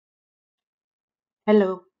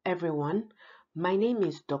Hello, everyone. My name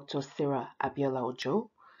is Dr. Sarah Abiola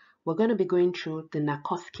Ojo. We're going to be going through the NAC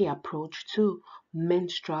OSCE approach to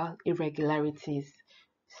menstrual irregularities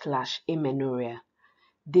 / amenorrhea.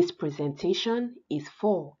 This presentation is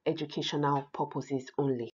for educational purposes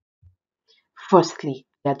only. Firstly,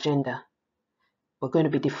 the agenda. We're going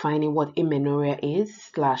to be defining what amenorrhea is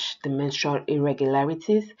 / the menstrual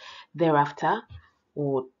irregularities. Thereafter,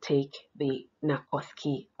 we'll take the NAC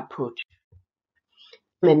OSCE approach.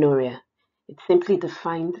 Amenorrhea. It's simply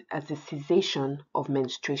defined as a cessation of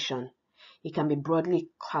menstruation. It can be broadly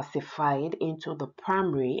classified into the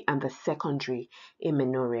primary and the secondary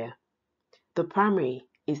amenorrhea. The primary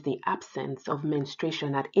is the absence of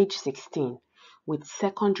menstruation at age 16 with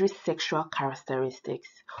secondary sexual characteristics,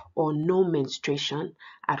 or no menstruation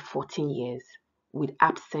at 14 years with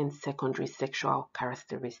absent secondary sexual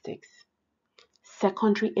characteristics.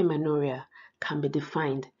 Secondary amenorrhea can be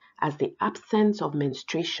defined as the absence of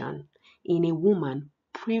menstruation in a woman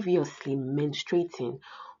previously menstruating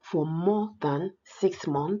for more than 6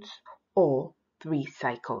 months or 3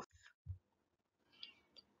 cycles.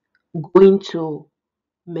 Going to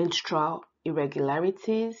menstrual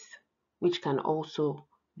irregularities, which can also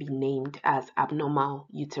be named as abnormal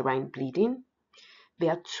uterine bleeding.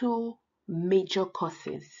 There are two major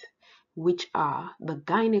causes, which are the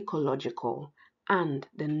gynecological and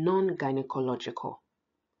the non-gynecological.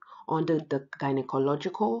 Under the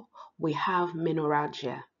gynecological, we have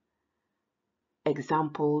menorrhagia.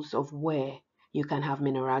 Examples of where you can have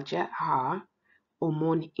menorrhagia are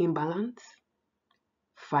hormone imbalance,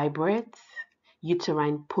 fibroids,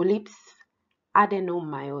 uterine polyps,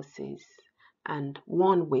 adenomyosis, and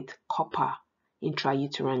one with copper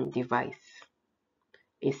intrauterine device.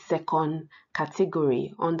 A second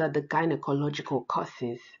category under the gynecological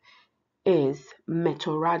causes is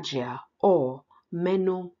metorrhagia or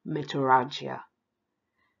menometorrhagia.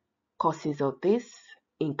 Causes of this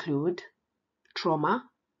include trauma,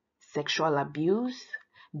 sexual abuse,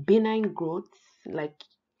 benign growths like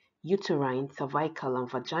uterine, cervical,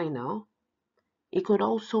 and vaginal. It could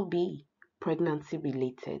also be pregnancy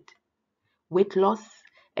related. Weight loss,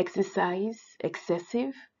 exercise,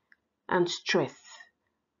 excessive, and stress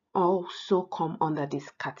also come under this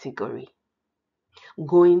category.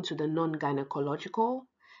 Going to the non-gynecological,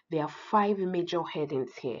 there are 5 major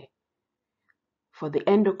headings here. For the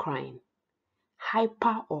endocrine,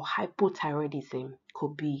 hyper or hypothyroidism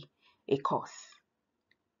could be a cause.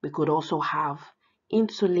 We could also have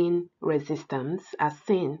insulin resistance as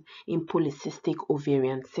seen in polycystic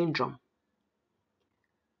ovarian syndrome.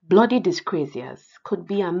 Bloody dyscrasias could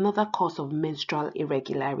be another cause of menstrual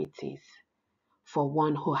irregularities for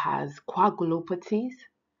one who has coagulopathies,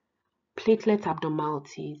 platelet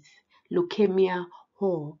abnormalities, leukemia,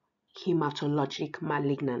 or hematologic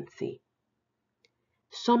malignancy.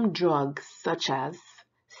 Some drugs such as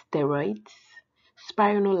steroids,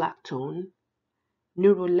 spironolactone,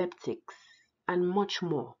 neuroleptics, and much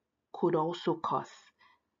more could also cause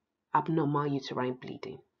abnormal uterine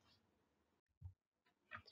bleeding.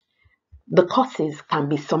 The causes can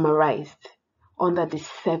be summarized under the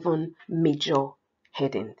 7 major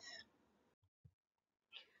headings.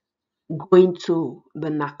 Going to the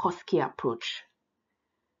NAC OSCE approach.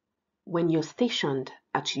 When you're stationed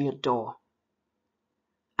at your door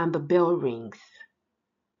and the bell rings,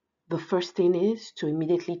 the first thing is to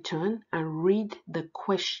immediately turn and read the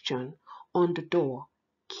question on the door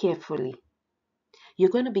carefully. You're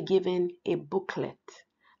going to be given a booklet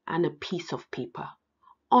and a piece of paper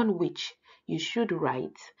on which you should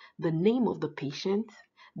write the name of the patient,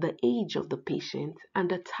 the age of the patient, and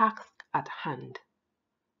the task at hand.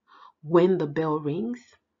 When the bell rings,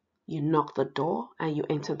 you knock the door and you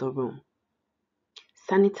enter the room.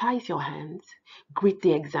 Sanitize your hands, greet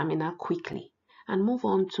the examiner quickly, and move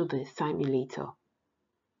on to the simulator.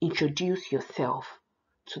 Introduce yourself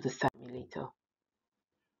to the simulator.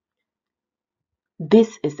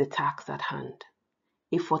 This is the task at hand.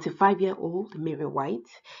 A 45-year-old Mary White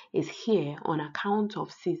is here on account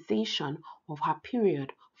of cessation of her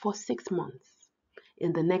period for 6 months.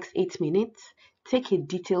 In the next 8 minutes, take a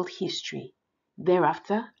detailed history.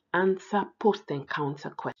 Thereafter, answer post-encounter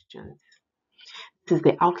questions. This is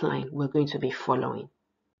the outline we're going to be following.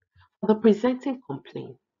 For the presenting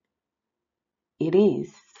complaint, it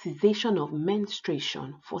is cessation of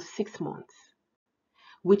menstruation for 6 months,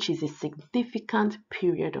 which is a significant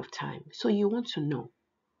period of time. So you want to know,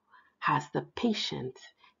 has the patient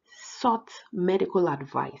sought medical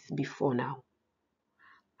advice before now?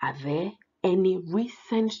 Are there any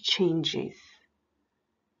recent changes?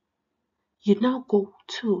 You now go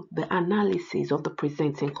to the analysis of the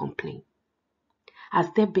presenting complaint. Has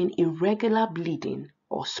there been irregular bleeding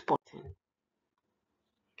or spotting?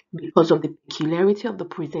 Because of the peculiarity of the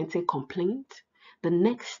presenting complaint, the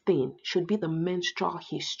next thing should be the menstrual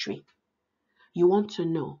history. You want to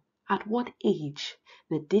know at what age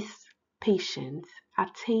did this patient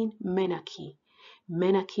attain menarche?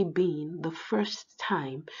 Menarche being the first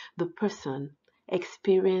time the person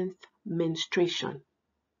experienced menstruation.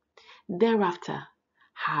 Thereafter,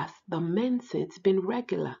 has the menses been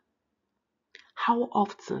regular? How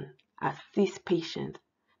often has this patient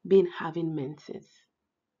been having menses?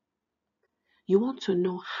 You want to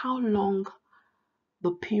know how long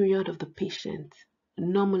the period of the patient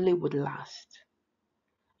normally would last.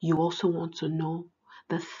 You also want to know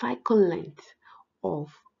the cycle length of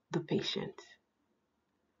the patient.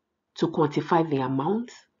 To quantify the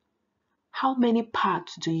amount, how many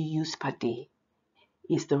pads do you use per day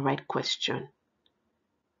is the right question.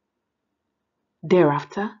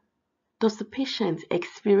 Thereafter, does the patient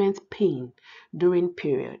experience pain during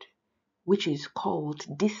period, which is called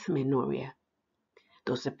dysmenorrhea?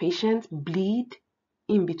 Does the patient bleed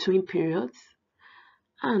in between periods?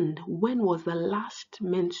 And when was the last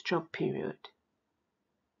menstrual period?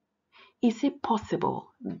 Is it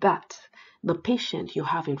possible that the patient you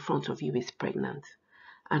have in front of you is pregnant?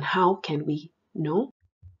 And how can we know?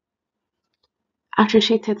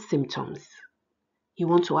 Associated symptoms. You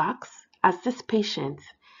want to ask, has this patient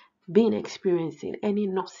been experiencing any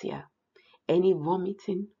nausea, any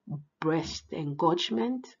vomiting, breast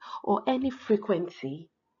engorgement, or any frequency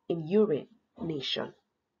in urination?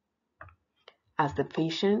 Has the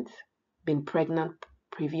patient been pregnant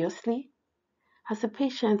previously? Has the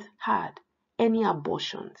patient had any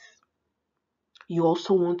abortions? You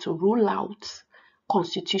also want to rule out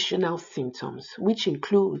constitutional symptoms, which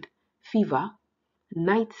include fever,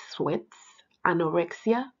 night sweats,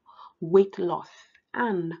 anorexia, weight loss,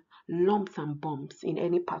 and lumps and bumps in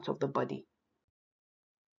any part of the body.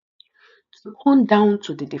 To come down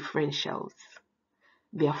to the differentials,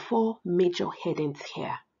 there are 4 major headings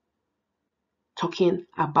here, talking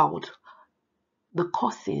about the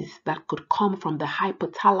causes that could come from the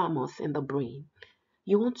hypothalamus in the brain.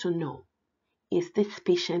 You want to know, is this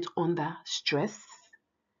patient under stress?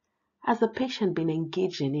 Has the patient been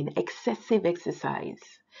engaging in excessive exercise?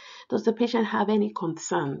 Does the patient have any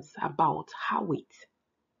concerns about her weight?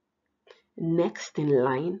 Next in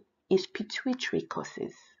line is pituitary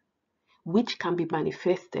causes, which can be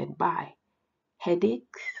manifested by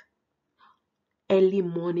headaches, early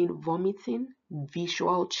morning vomiting,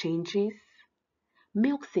 visual changes,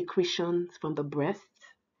 milk secretions from the breast,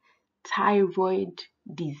 thyroid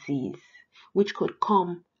disease, which could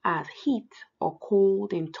come as heat or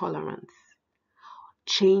cold intolerance,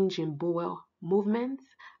 change in bowel movements,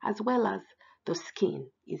 as well as the skin.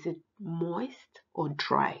 Is it moist or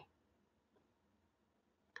dry?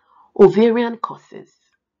 Ovarian causes.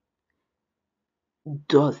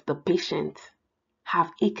 Does the patient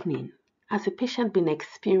have acne? Has the patient been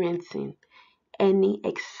experiencing any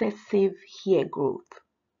excessive hair growth?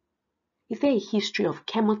 Is there a history of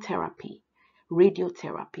chemotherapy,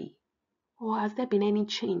 radiotherapy, or has there been any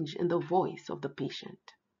change in the voice of the patient?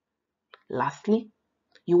 Lastly,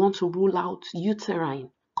 you want to rule out uterine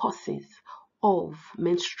causes of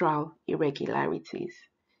menstrual irregularities,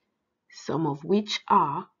 some of which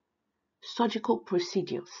are surgical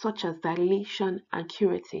procedures such as dilation and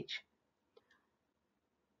curettage.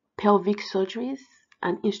 Pelvic surgeries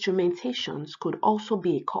and instrumentations could also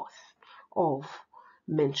be a cause of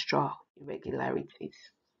menstrual irregularities.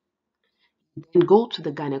 Then go to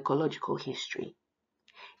the gynecological history.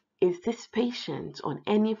 Is this patient on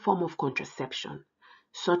any form of contraception,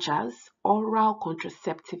 such as oral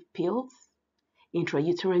contraceptive pills,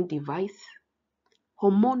 intrauterine device,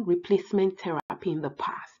 hormone replacement therapy in the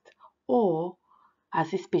past, or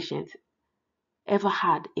has this patient ever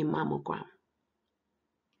had a mammogram?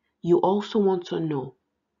 You also want to know,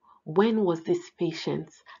 when was this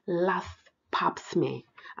patient's last pap smear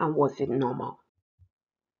and was it normal?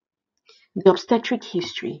 The obstetric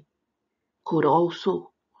history could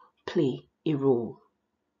also play a role,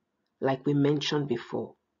 like we mentioned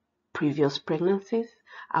before, previous pregnancies,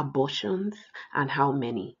 abortions, and how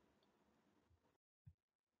many.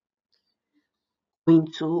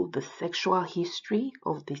 Into the sexual history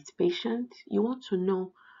of this patient, you want to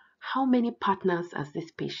know how many partners has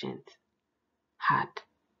this patient had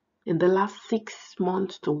in the last 6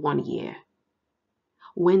 months to 1 year.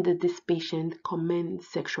 When did this patient commence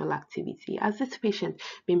sexual activity? Has this patient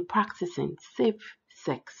been practicing safe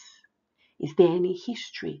sex? Is there any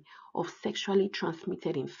history of sexually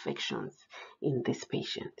transmitted infections in this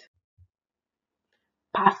patient?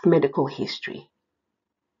 Past medical history.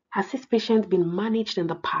 Has this patient been managed in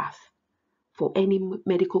the past for any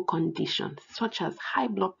medical conditions such as high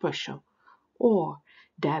blood pressure or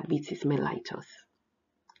diabetes mellitus?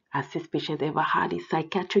 Has this patient ever had a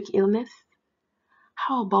psychiatric illness?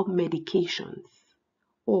 How about medications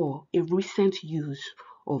or a recent use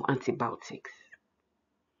of antibiotics?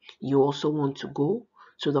 You also want to go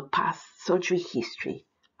to the past surgery history,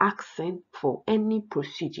 asking for any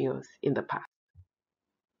procedures in the past.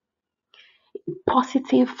 A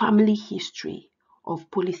positive family history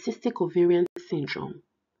of polycystic ovarian syndrome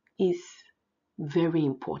is very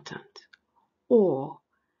important, or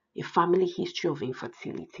a family history of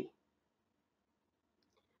infertility.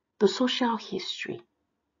 The social history.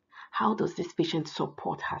 How does this patient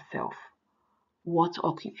support herself? What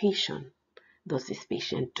occupation does this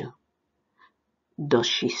patient do? Does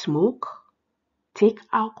she smoke, take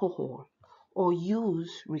alcohol, or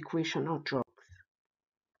use recreational drugs?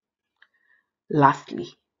 Lastly,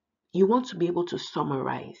 you want to be able to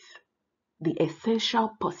summarize the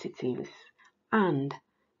essential positives and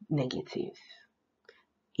negatives.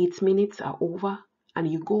 8 minutes are over and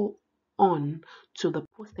you go on to the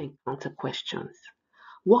post-encounter questions.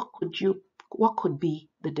 What could be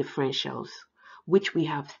the differentials, which we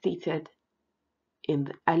have stated in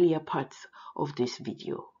the earlier parts of this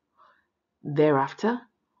video? Thereafter,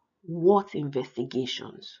 what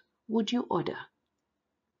investigations would you order?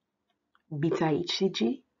 Beta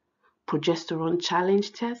HCG, progesterone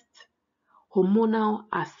challenge test, hormonal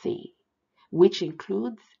assay, which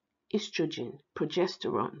includes estrogen,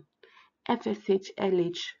 progesterone, FSH,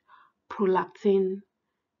 LH, prolactin,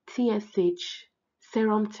 TSH,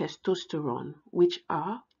 serum testosterone, which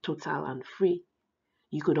are total and free.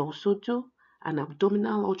 You could also do an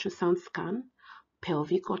abdominal ultrasound scan,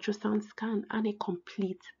 pelvic ultrasound scan, and a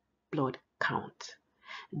complete blood count.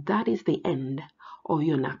 That is the end of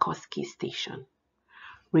your NAC OSCE station.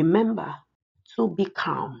 Remember to be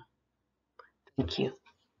calm. Thank you.